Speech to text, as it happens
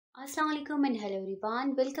Assalamu alaikum and hello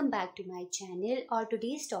everyone. Welcome back to my channel. Our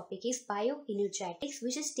today's topic is bioenergetics,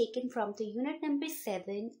 which is taken from the unit number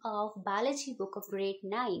 7 of biology book of grade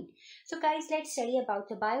 9. So guys, let's study about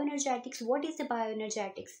the bioenergetics. What is the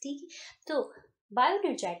bioenergetics? So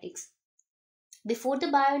bioenergetics, before the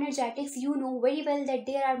bioenergetics, you know very well that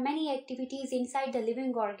there are many activities inside the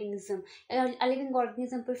living organism. A living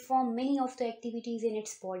organism perform many of the activities in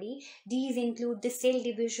its body. These include the cell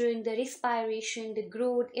division, the respiration, the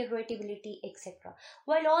growth, irritability, etc.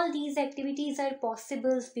 While all these activities are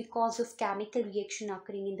possible because of chemical reaction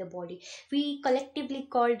occurring in the body, we collectively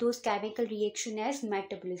call those chemical reaction as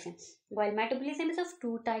metabolism. While metabolism is of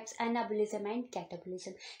two types, anabolism and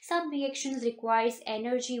catabolism. Some reactions requires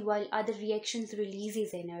energy while other reactions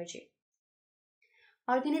releases energy.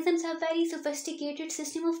 Organisms have very sophisticated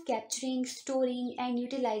system of capturing, storing and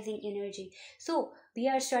utilizing energy. So we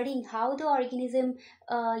are studying how the organism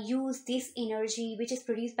use this energy which is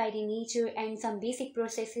produced by the nature and some basic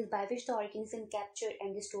processes by which the organism capture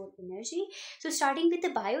and store energy. So starting with the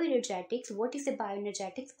bioenergetics, what is the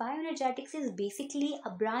bioenergetics? Bioenergetics is basically a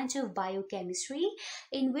branch of biochemistry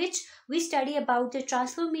in which we study about the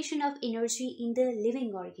transformation of energy in the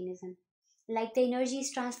living organism. Like the energy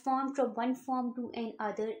is transformed from one form to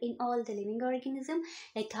another in all the living organism,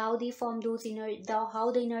 like how they form those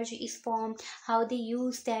how the energy is formed, how they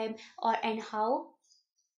use them, and how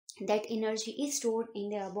that energy is stored in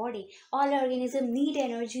their body. All organisms need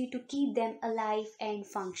energy to keep them alive and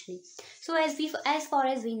functioning. So as far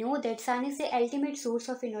as we know that sun is the ultimate source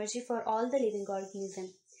of energy for all the living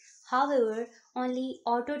organisms. However, only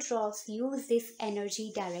autotrophs use this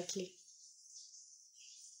energy directly.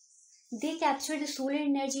 They capture the solar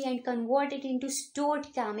energy and convert it into stored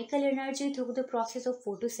chemical energy through the process of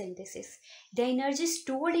photosynthesis. The energy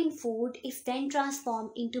stored in food is then transformed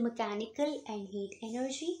into mechanical and heat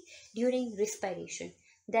energy during respiration.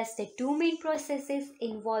 Thus, the two main processes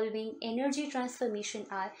involving energy transformation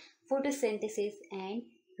are photosynthesis and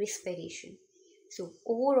respiration. So,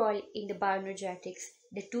 overall, in the bioenergetics,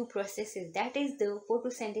 the two processes, that is the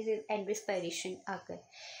photosynthesis and respiration, occur.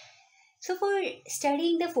 So for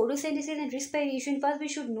studying the photosynthesis and respiration, first we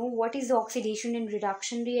should know what is the oxidation and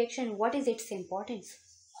reduction reaction, what is its importance.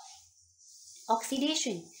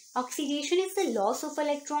 Oxidation. Oxidation is the loss of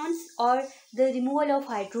electrons or the removal of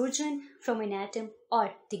hydrogen from an atom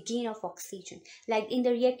or the gain of oxygen. Like in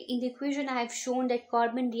the equation I have shown that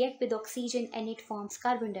carbon react with oxygen and it forms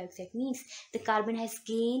carbon dioxide. Means the carbon has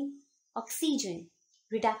gained oxygen.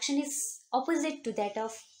 Reduction is opposite to that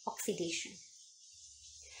of oxidation,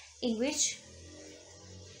 in which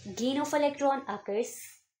gain of electron occurs,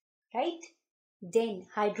 right? Then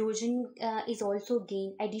hydrogen is also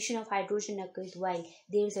gained, addition of hydrogen occurs while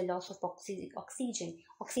there is a loss of oxygen.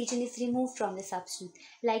 Oxygen is removed from the substance.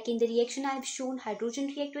 Like in the reaction I have shown, hydrogen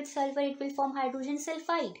react with sulfur, it will form hydrogen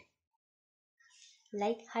sulfide.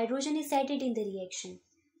 Like hydrogen is added in the reaction.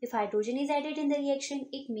 If hydrogen is added in the reaction,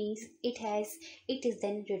 it means it is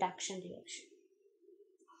then reduction reaction.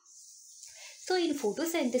 So in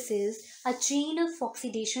photosynthesis, a chain of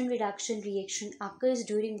oxidation-reduction reaction occurs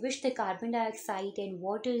during which the carbon dioxide and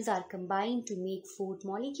waters are combined to make food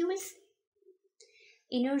molecules.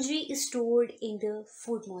 Energy is stored in the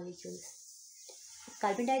food molecules.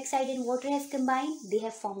 Carbon dioxide and water has combined, they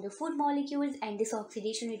have formed the food molecules, and this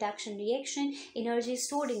oxidation-reduction reaction, energy is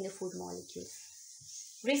stored in the food molecules.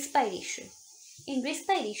 Respiration. In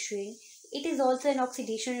respiration, it is also an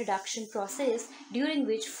oxidation reduction process during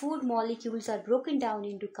which food molecules are broken down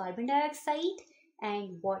into carbon dioxide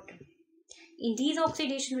and water. In these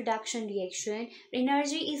oxidation reduction reaction,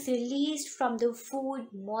 energy is released from the food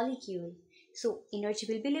molecule. So energy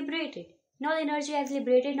will be liberated. Now the energy has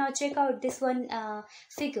liberated. Now check out this one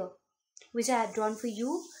figure which I have drawn for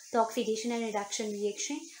you. The oxidation and reduction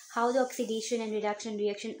reaction. How the oxidation and reduction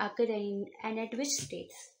reaction occur and at which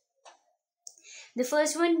states. The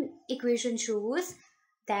first one equation shows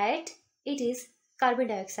that it is carbon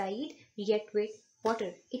dioxide react with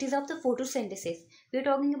water. It is of the photosynthesis. We are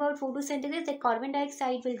talking about photosynthesis, that carbon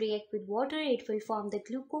dioxide will react with water, it will form the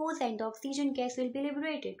glucose and the oxygen gas will be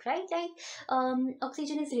liberated, right? Like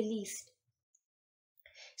oxygen is released.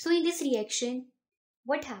 So in this reaction,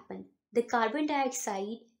 what happened? The carbon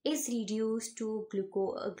dioxide is reduced to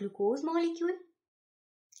glucose molecule.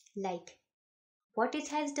 Like what it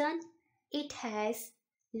has done? It has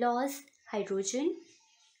lost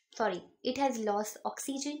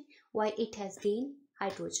oxygen while it has gained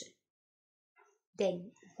hydrogen.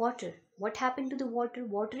 Then water. What happened to the water?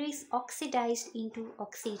 Water is oxidized into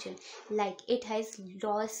oxygen, like it has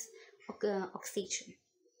lost oxygen.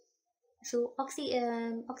 So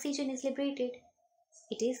oxygen is liberated.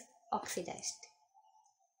 It is oxidized.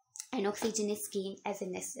 and oxygen is gained as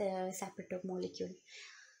a separative molecule.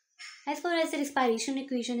 As far as the respiration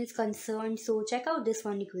equation is concerned, so check out this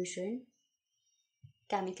one equation.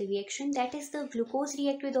 Chemical reaction, that is the glucose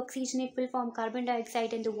react with oxygen, it will form carbon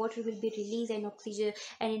dioxide and the water will be released and oxygen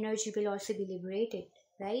and energy will also be liberated,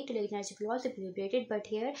 right? The energy will also be liberated, but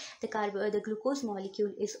here the glucose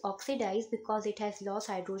molecule is oxidized because it has lost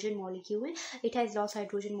hydrogen molecule. It has lost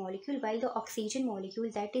hydrogen molecule, while the oxygen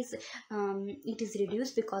molecule, that is it is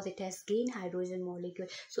reduced because it has gained hydrogen molecule.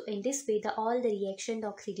 So in this way, all the reaction, the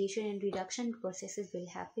oxidation and reduction processes will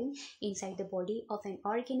happen inside the body of an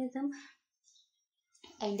organism,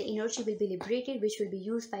 and the energy will be liberated, which will be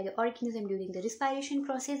used by the organism during the respiration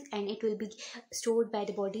process, and it will be stored by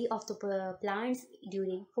the body of the plants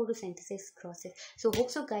during photosynthesis process. So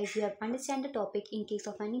hope so guys you have understand the topic. In case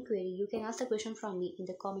of any query, you can ask a question from me in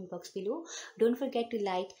the comment box below. Don't forget to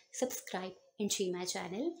like, subscribe and share my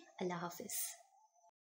channel. Allah Hafiz.